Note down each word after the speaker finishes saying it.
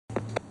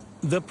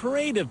The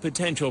parade of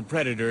potential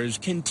predators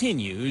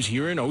continues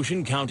here in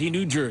Ocean County,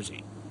 New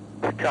Jersey.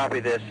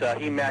 Copy this.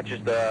 He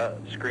matches the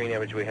screen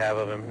image we have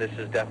of him. This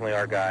is definitely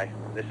our guy.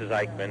 This is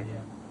Eichmann.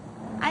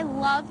 I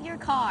love your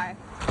car.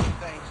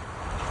 Thanks.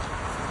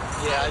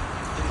 Yeah,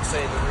 I didn't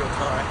say the real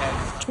car I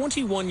had.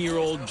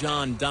 21-year-old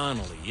John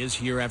Donnelly is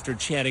here after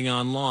chatting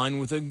online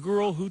with a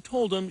girl who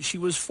told him she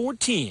was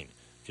 14.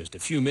 Just a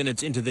few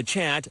minutes into the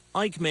chat,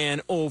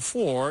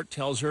 Eichmann04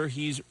 tells her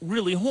he's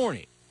really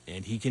horny.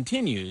 And he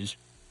continues,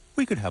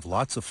 "We could have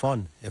lots of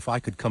fun if I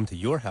could come to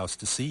your house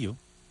to see you."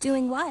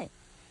 Doing what?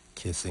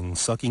 Kissing,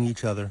 sucking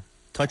each other,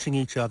 touching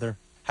each other,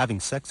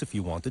 having sex if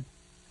you wanted.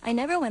 I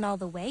never went all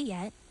the way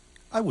yet.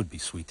 I would be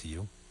sweet to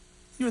you.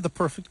 You're the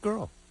perfect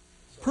girl.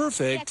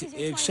 Perfect,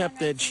 except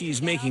that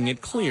she's making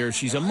it clear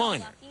she's a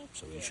minor.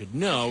 So he should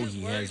know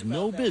he has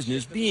no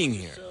business being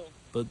here.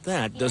 But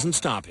that doesn't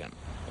stop him.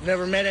 I've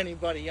never met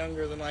anybody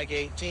younger than like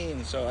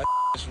 18, so that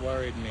just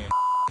worried me.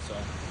 So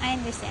I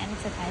understand.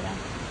 It's okay,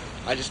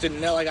 though. I just didn't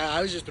know. Like,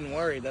 I was just been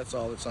worried, that's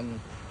all. That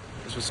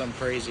this was some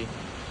crazy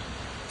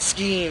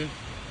scheme.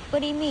 What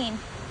do you mean?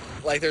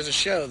 Like, there's a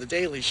show, The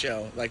Daily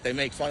Show. Like, they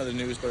make fun of the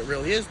news, but it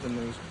really is the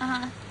news.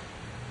 Uh-huh.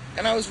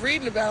 And I was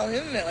reading about on the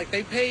internet, like,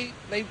 they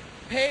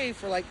pay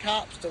for, like,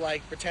 cops to,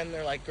 like, pretend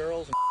they're, like,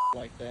 girls and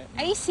like that.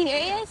 Are you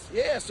serious?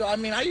 Yeah, so, I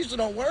mean, I usually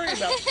don't worry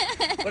about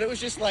it, but it was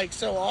just, like,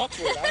 so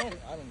awkward. I don't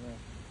know.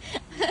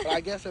 But I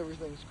guess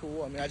everything's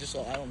cool. I mean, I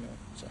don't know,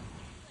 so.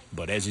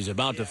 But as he's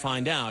about to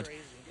find out,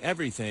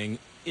 everything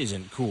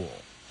isn't cool.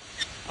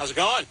 How's it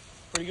going?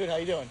 Pretty good. How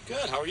you doing?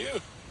 Good. How are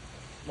you?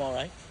 I'm all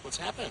right. What's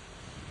happening?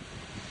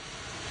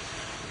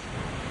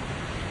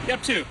 What you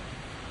up to?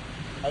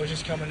 I was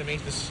just coming to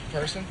meet this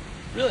person.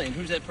 Really? And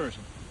who's that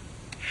person?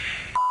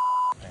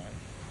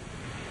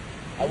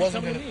 I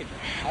wasn't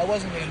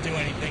gonna do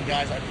anything,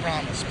 guys. I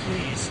promise.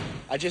 Please.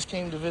 I just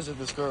came to visit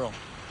this girl.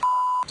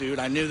 Dude,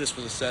 I knew this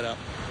was a setup.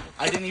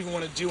 I didn't even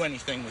want to do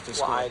anything with this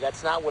girl. Why?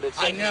 That's not what it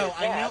said. I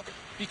know.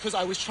 Because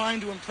I was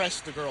trying to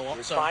impress the girl.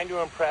 You're trying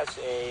to impress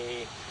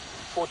a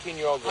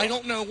 14-year-old girl. I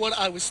don't know what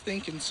I was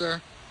thinking,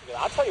 sir.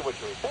 I'll tell you what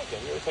you were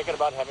thinking. You were thinking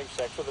about having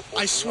sex with a 14-year-old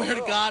girl. I swear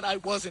to God, I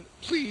wasn't.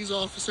 Please,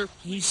 officer.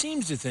 He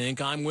seems to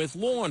think I'm with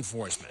law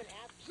enforcement.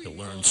 He'll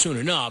learn soon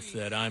enough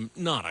that I'm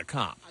not a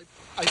cop.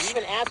 You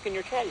even asked in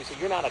your chat, you said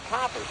you're not a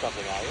cop or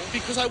something, are you?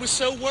 Because I was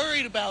so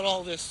worried about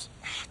all this.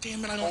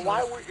 Damn it, I don't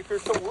know. If you're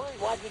so worried,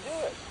 why'd you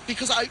do it?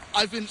 Because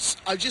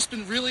I've just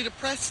been really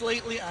depressed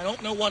lately. I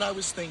don't know what I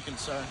was thinking,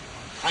 sir.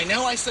 I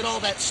know I said all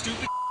that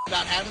stupid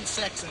about having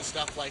sex and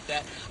stuff like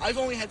that. I've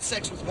only had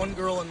sex with one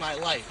girl in my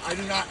life.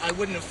 I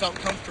wouldn't have felt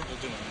comfortable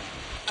doing that.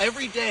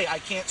 Every day I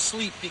can't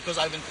sleep because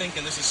I've been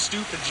thinking, this is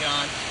stupid,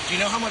 John. Do you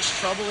know how much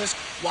trouble is?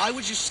 Why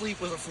would you sleep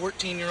with a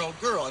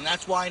 14-year-old girl? And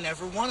that's why I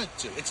never wanted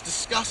to. It's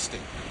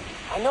disgusting.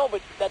 I know,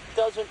 but that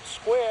doesn't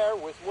square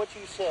with what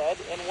you said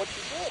and what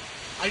you did.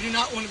 I do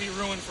not want to be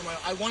ruined for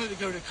I wanted to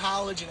go to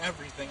college and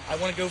everything. I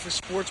want to go for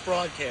sports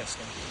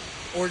broadcasting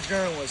or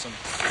journalism.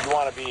 You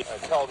want to be a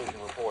television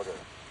reporter?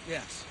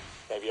 Yes.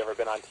 Have you ever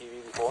been on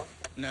TV before?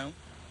 No.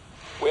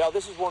 Well,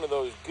 this is one of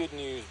those good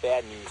news,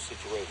 bad news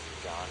situations,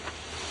 John.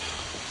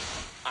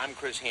 I'm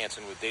Chris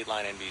Hansen with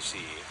Dateline NBC,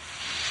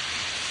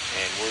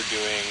 and we're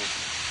doing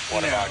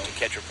one of our To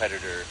Catch a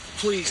Predator.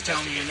 Please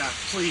tell me you're not.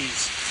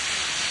 Please.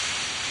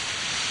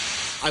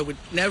 I would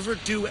never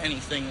do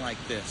anything like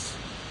this.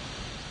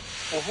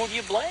 Well, who do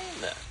you blame,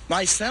 then?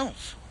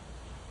 Myself.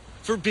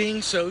 For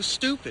being so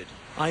stupid.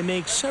 I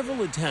make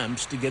several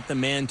attempts to get the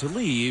man to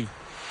leave.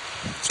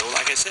 So,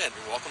 like I said,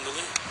 you're welcome to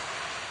leave.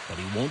 But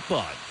he won't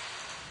budge.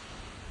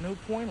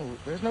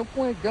 There's no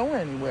point of going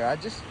anywhere.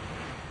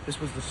 This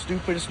was the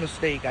stupidest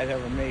mistake I've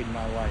ever made in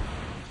my life.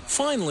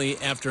 Finally,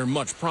 after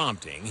much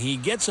prompting, he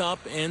gets up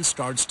and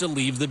starts to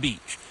leave the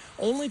beach,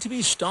 only to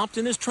be stopped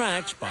in his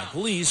tracks by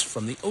police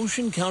from the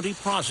Ocean County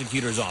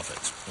Prosecutor's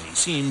Office. And he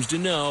seems to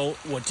know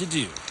what to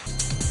do.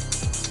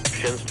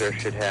 Shinster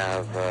should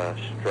have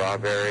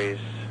strawberries,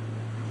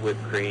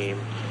 whipped cream,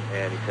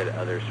 and he said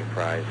other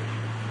surprises.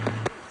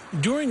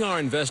 During our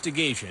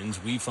investigations,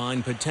 we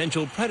find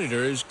potential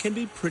predators can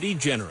be pretty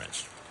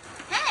generous.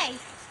 Hey.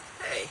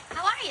 Hey.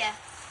 How are you?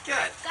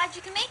 Good. Glad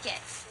you can make it.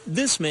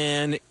 This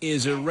man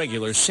is a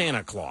regular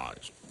Santa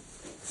Claus.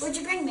 What'd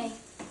you bring me?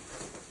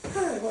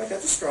 Well, I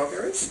got the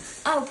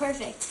strawberries. Oh,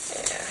 perfect.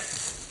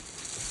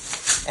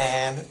 Yeah.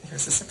 And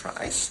here's a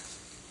surprise.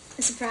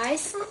 A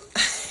surprise?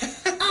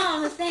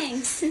 Oh,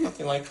 thanks.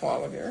 Nothing like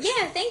koala bears.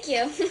 Yeah, thank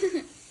you.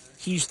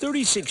 He's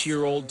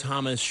 36-year-old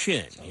Thomas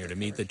Shin, here to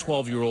meet the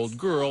 12-year-old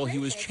girl he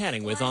was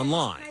chatting with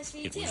online.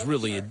 It was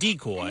really a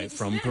decoy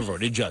from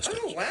Perverted Justice.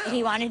 Oh, wow.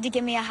 He wanted to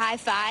give me a high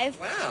five,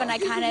 but I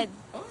kind of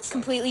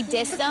completely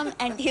dissed him,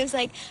 and he was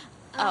like,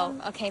 oh,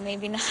 okay,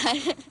 maybe not.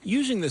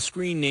 Using the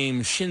screen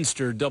name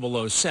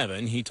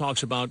Shinster007, he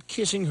talks about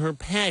kissing her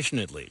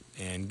passionately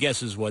and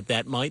guesses what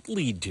that might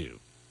lead to.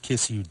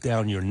 Kiss you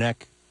down your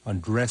neck,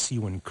 undress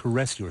you, and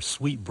caress your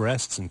sweet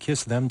breasts and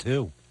kiss them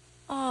too.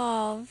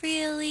 Oh,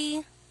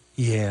 really?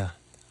 Yeah,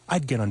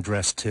 I'd get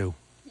undressed too.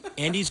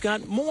 And he's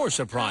got more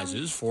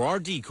surprises for our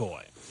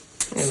decoy.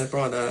 And I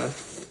brought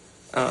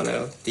I don't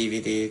know,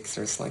 DVD, because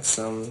there's like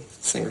some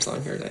singers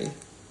on here that I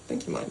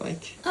think you might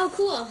like. Oh,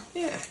 cool.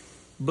 Yeah.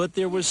 But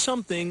there was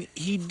something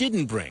he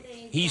didn't bring.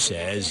 He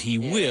says he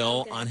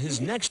will on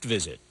his next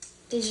visit.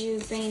 Did you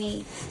bring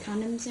any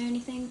condoms or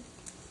anything?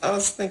 I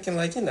was thinking,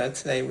 like,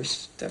 today we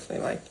should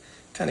definitely, like,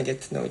 kind of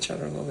get to know each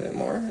other a little bit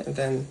more, and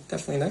then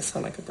definitely next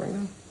time I could bring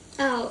them.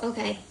 Oh,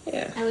 okay.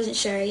 Yeah. I wasn't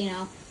sure,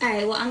 All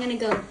right, well, I'm going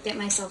to go get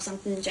myself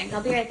something to drink.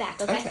 I'll be right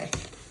back, okay? Okay.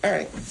 All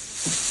right.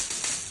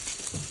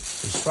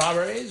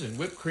 Strawberries and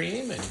whipped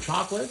cream and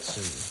chocolates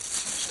and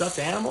stuffed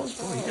animals.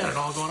 Oh, you got it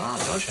all going on,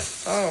 don't you?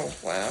 Oh,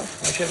 wow.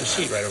 I should have a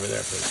seat right over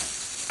there, please.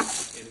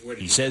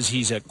 He says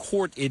he's a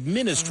court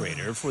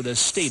administrator for the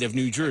state of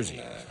New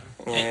Jersey.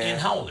 And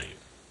how old are you?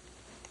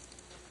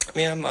 I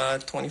mean, I'm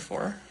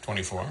 24.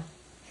 24.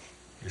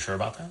 You sure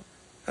about that?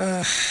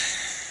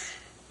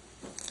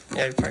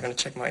 Yeah, you're probably going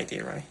to check my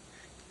ID, right?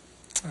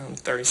 I'm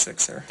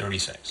 36, sir.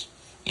 36.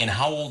 And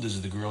how old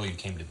is the girl you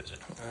came to visit?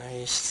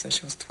 She said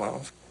she was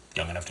 12.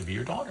 Young enough to be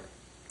your daughter.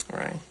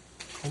 Right.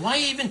 Why are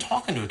you even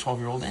talking to a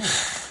 12-year-old anyway?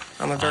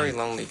 I'm a very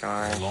lonely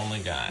guy. A lonely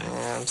guy.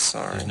 Yeah, I'm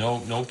sorry. There's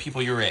no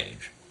people your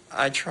age.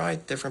 I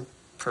tried different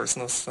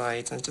personal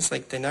sites, and just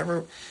like they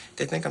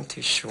think I'm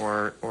too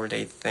short, or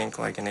they think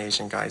like an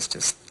Asian guy's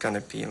just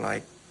gonna be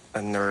like a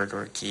nerd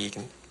or a geek.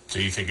 And So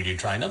you figured you'd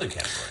try another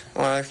category.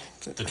 well,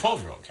 The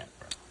 12-year-old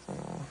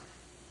category.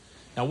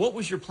 Now, what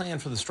was your plan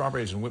for the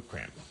strawberries and whipped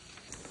cream?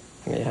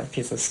 I mean, you have a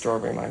piece of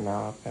strawberry in my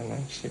mouth, and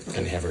then she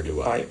And have her do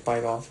what?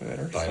 bite off of it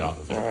or Bite something. off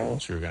of it.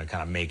 Right. So you're going to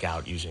kind of make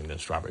out using the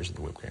strawberries and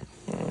the whipped cream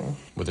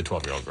with a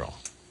 12-year-old girl.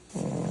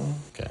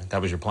 Okay,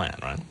 that was your plan,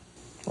 right?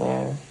 Yeah.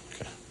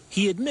 Okay.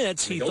 He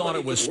admits he thought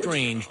it was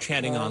strange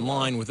chatting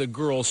online with a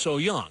girl so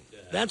young.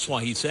 That's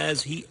why he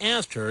says he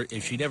asked her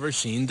if she'd ever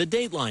seen the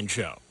Dateline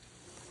show.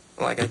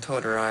 Like I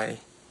told her, I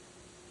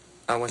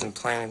wasn't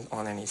planning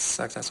on any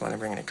sex. That's why I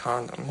didn't bring any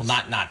condoms. Well,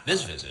 not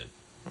this visit.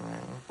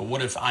 But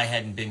what if I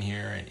hadn't been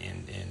here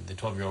and the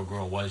 12-year-old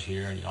girl was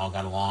here and you all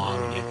got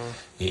along and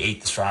you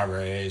ate the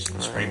strawberries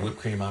and sprayed whipped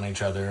cream on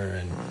each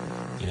other and,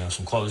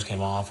 some clothes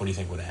came off? What do you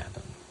think would have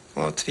happened?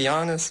 Well, to be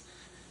honest,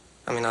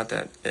 I mean, not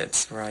that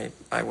it's right.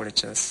 I would have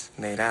just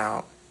made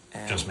out.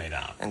 And, Just made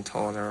out. And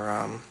told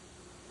her,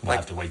 We'll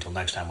have to wait till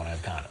next time when I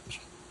have condoms.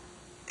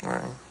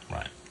 Right.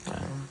 Right.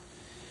 Okay.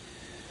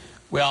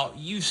 Well,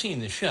 you've seen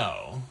the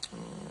show,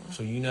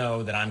 so you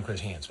know that I'm Chris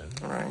Hansen.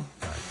 Right.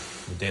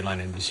 With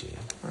Dateline NBC.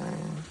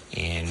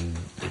 And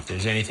if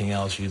there's anything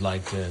else you'd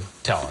like to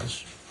tell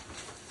us,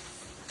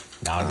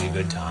 now would be a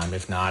good time.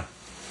 If not,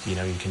 you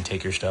can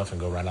take your stuff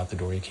and go right out the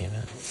door you came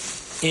in.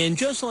 And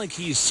just like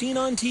he's seen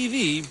on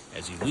TV,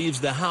 as he leaves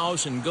the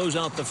house and goes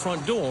out the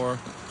front door,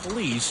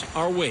 police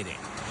are waiting.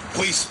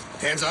 Police,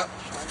 hands up.